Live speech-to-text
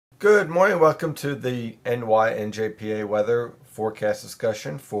Good morning. Welcome to the NYNJPA weather forecast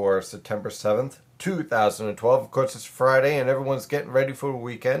discussion for September 7th, 2012. Of course, it's Friday and everyone's getting ready for the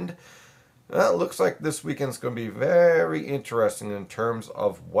weekend. Well, it looks like this weekend's going to be very interesting in terms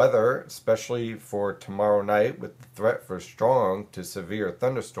of weather, especially for tomorrow night with the threat for strong to severe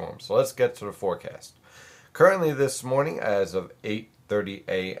thunderstorms. So let's get to the forecast. Currently this morning, as of 8:30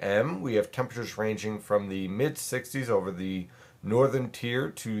 a.m., we have temperatures ranging from the mid-60s over the northern tier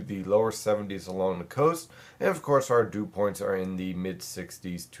to the lower 70s along the coast. And of course, our dew points are in the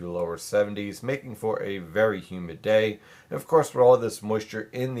mid-60s to lower 70s, making for a very humid day. And of course, with all this moisture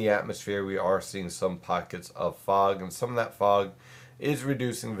in the atmosphere, we are seeing some pockets of fog, and some of that fog is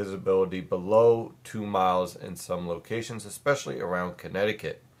reducing visibility below 2 miles in some locations, especially around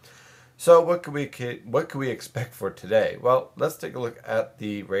Connecticut. So what could we expect for today? Well, let's take a look at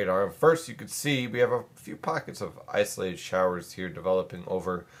the radar. First, you can see we have a few pockets of isolated showers here developing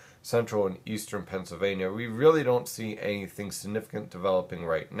over central and eastern Pennsylvania. We really don't see anything significant developing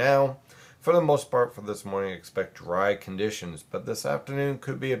right now. For the most part, for this morning, expect dry conditions, but this afternoon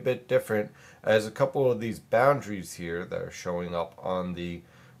could be a bit different, as a couple of these boundaries here that are showing up on the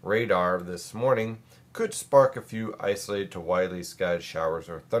radar this morning could spark a few isolated to widely scattered showers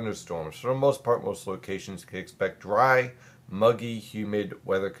or thunderstorms. For the most part, most locations can expect dry, muggy, humid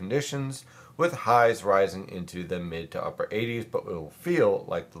weather conditions with highs rising into the mid to upper 80s, but it will feel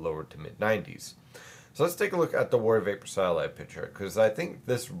like the lower to mid 90s. So let's take a look at the water vapor satellite picture, because I think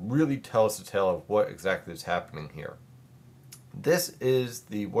this really tells the tale of what exactly is happening here. This is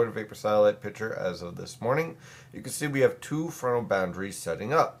the water vapor satellite picture as of this morning. You can see we have two frontal boundaries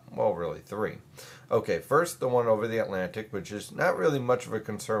setting up. Well, really three. Okay, first the one over the Atlantic, which is not really much of a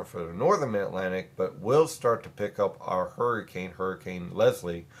concern for the northern Atlantic, but will start to pick up our Hurricane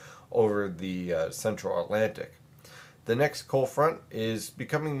Leslie, over the central Atlantic. The next cold front is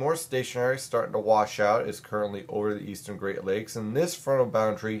becoming more stationary, starting to wash out, is currently over the eastern Great Lakes, and this frontal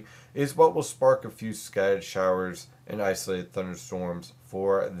boundary is what will spark a few scattered showers and isolated thunderstorms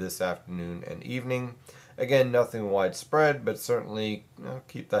for this afternoon and evening. Again, nothing widespread, but certainly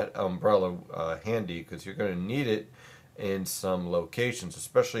keep that umbrella handy, because you're going to need it in some locations,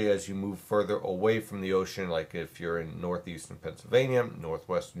 especially as you move further away from the ocean, like if you're in northeastern Pennsylvania,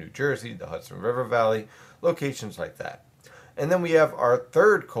 northwestern New Jersey, the Hudson River Valley, locations like that. And then we have our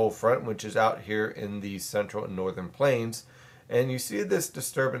third cold front, which is out here in the central and northern plains. And you see this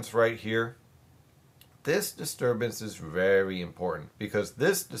disturbance right here. This disturbance is very important, because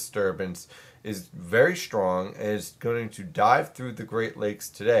this disturbance is very strong and is going to dive through the Great Lakes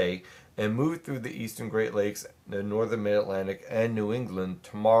today and move through the eastern Great Lakes, the northern Mid-Atlantic, and New England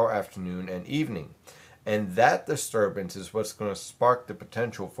tomorrow afternoon and evening. And that disturbance is what's going to spark the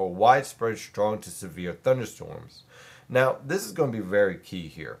potential for widespread strong to severe thunderstorms. Now, this is going to be very key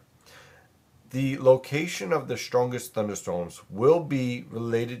here. The location of the strongest thunderstorms will be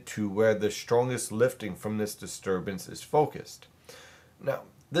related to where the strongest lifting from this disturbance is focused. Now,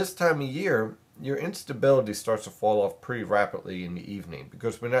 this time of year, your instability starts to fall off pretty rapidly in the evening,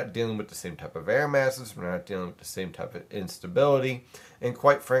 because we're not dealing with the same type of air masses, we're not dealing with the same type of instability, and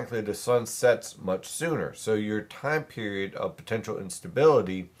quite frankly, the sun sets much sooner. So your time period of potential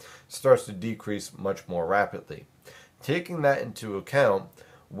instability starts to decrease much more rapidly. Taking that into account,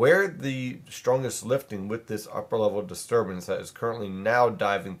 where the strongest lifting with this upper level disturbance that is currently now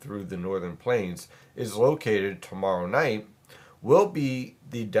diving through the northern plains is located tomorrow night, will be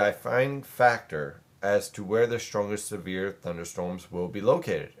the defining factor as to where the strongest severe thunderstorms will be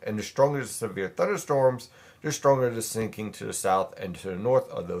located. And the stronger the severe thunderstorms, the stronger the sinking to the south and to the north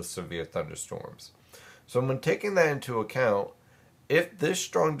of those severe thunderstorms. So when taking that into account, if this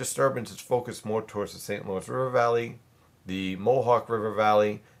strong disturbance is focused more towards the St. Lawrence River Valley, the Mohawk River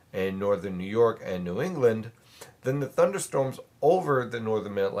Valley, and northern New York and New England, then the thunderstorms over the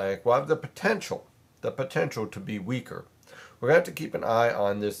northern Mid-Atlantic will have the potential to be weaker. We're going to have to keep an eye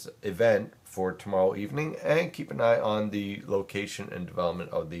on this event for tomorrow evening, and keep an eye on the location and development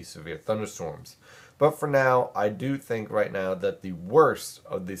of these severe thunderstorms. But for now, I do think right now that the worst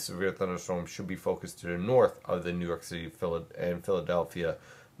of the severe thunderstorms should be focused to the north of the New York City and Philadelphia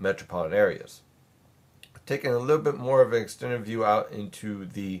metropolitan areas. Taking a little bit more of an extended view out into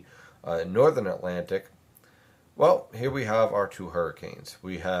the northern Atlantic, well, here we have our two hurricanes.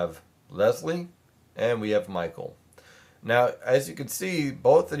 We have Leslie and we have Michael. Now, as you can see,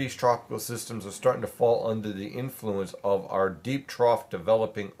 both of these tropical systems are starting to fall under the influence of our deep trough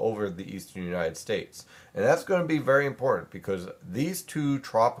developing over the eastern United States. And that's going to be very important, because these two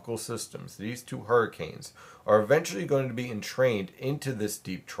tropical systems, these two hurricanes, are eventually going to be entrained into this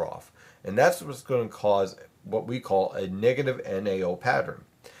deep trough. And that's what's going to cause what we call a negative NAO pattern.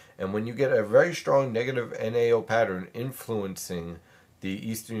 And when you get a very strong negative NAO pattern influencing the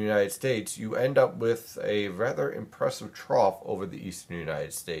eastern United States, you end up with a rather impressive trough over the eastern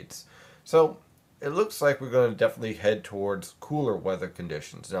United States. So it looks like we're going to definitely head towards cooler weather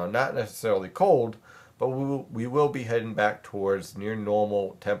conditions. Now, not necessarily cold, but we will be heading back towards near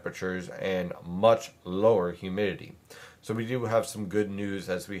normal temperatures and much lower humidity. So we do have some good news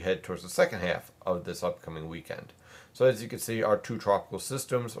as we head towards the second half of this upcoming weekend. So as you can see, our two tropical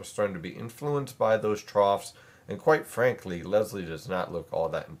systems are starting to be influenced by those troughs. And quite frankly, Leslie does not look all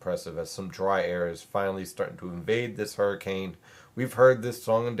that impressive as some dry air is finally starting to invade this hurricane. We've heard this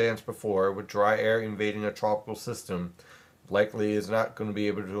song and dance before, with dry air invading a tropical system. Likely is not going to be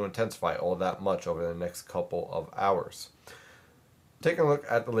able to intensify all that much over the next couple of hours. Taking a look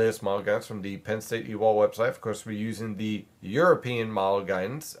at the latest model guidance from the Penn State EWOL website. Of course, we're using the European model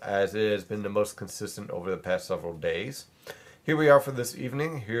guidance as it has been the most consistent over the past several days. Here we are for this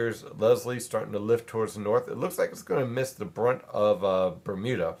evening. Here's Leslie starting to lift towards the north. It looks like it's going to miss the brunt of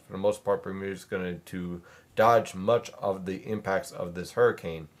Bermuda. For the most part, Bermuda is going to dodge much of the impacts of this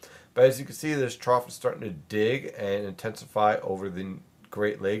hurricane. But as you can see, this trough is starting to dig and intensify over the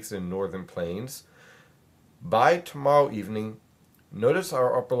Great Lakes and northern plains. By tomorrow evening, notice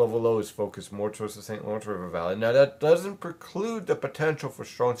our upper level low is focused more towards the St. Lawrence River Valley. Now that doesn't preclude the potential for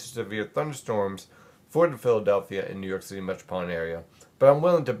strong to severe thunderstorms for the Philadelphia and New York City metropolitan area. But I'm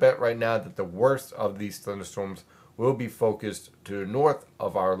willing to bet right now that the worst of these thunderstorms will be focused to the north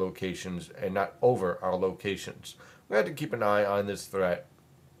of our locations and not over our locations. We have to keep an eye on this threat.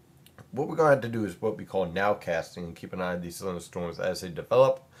 What we're going to have to do is what we call nowcasting and keep an eye on these thunderstorms as they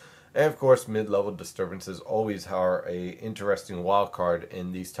develop. And of course, mid-level disturbances always are an interesting wild card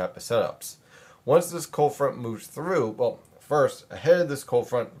in these type of setups. Once this cold front moves through, well, first, ahead of this cold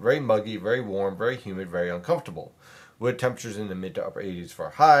front, very muggy, very warm, very humid, very uncomfortable, with temperatures in the mid to upper 80s for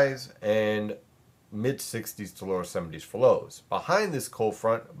highs and mid 60s to lower 70s for lows. Behind this cold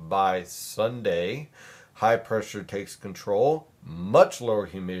front, by Sunday, high pressure takes control, much lower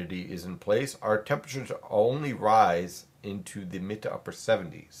humidity is in place. Our temperatures only rise into the mid to upper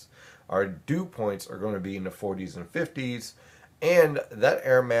 70s. Our dew points are going to be in the 40s and 50s, and that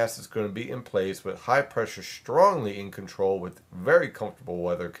air mass is going to be in place with high pressure strongly in control with very comfortable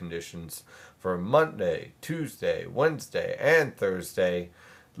weather conditions for Monday, Tuesday, Wednesday, and Thursday,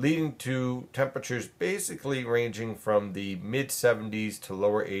 leading to temperatures basically ranging from the mid 70s to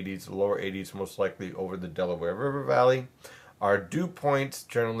lower 80s most likely over the Delaware River Valley. Our dew points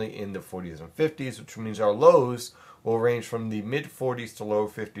generally in the 40s and 50s, which means our lows will range from the mid 40s to low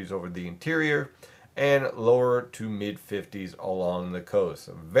 50s over the interior and lower to mid 50s along the coast.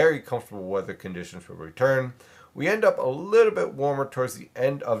 Very comfortable weather conditions will return. We end up a little bit warmer towards the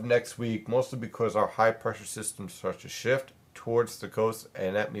end of next week, mostly because our high pressure system starts to shift towards the coast,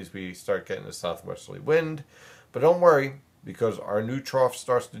 and that means we start getting a southwesterly wind. But don't worry, because our new trough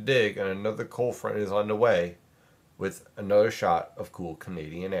starts to dig and another cold front is on the way with another shot of cool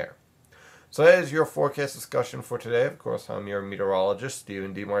Canadian air. So that is your forecast discussion for today. Of course, I'm your meteorologist,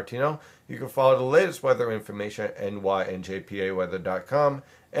 Stephen DiMartino. You can follow the latest weather information at nynjpaweather.com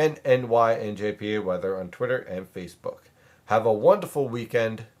and nynjpaweather on Twitter and Facebook. Have a wonderful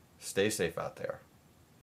weekend. Stay safe out there.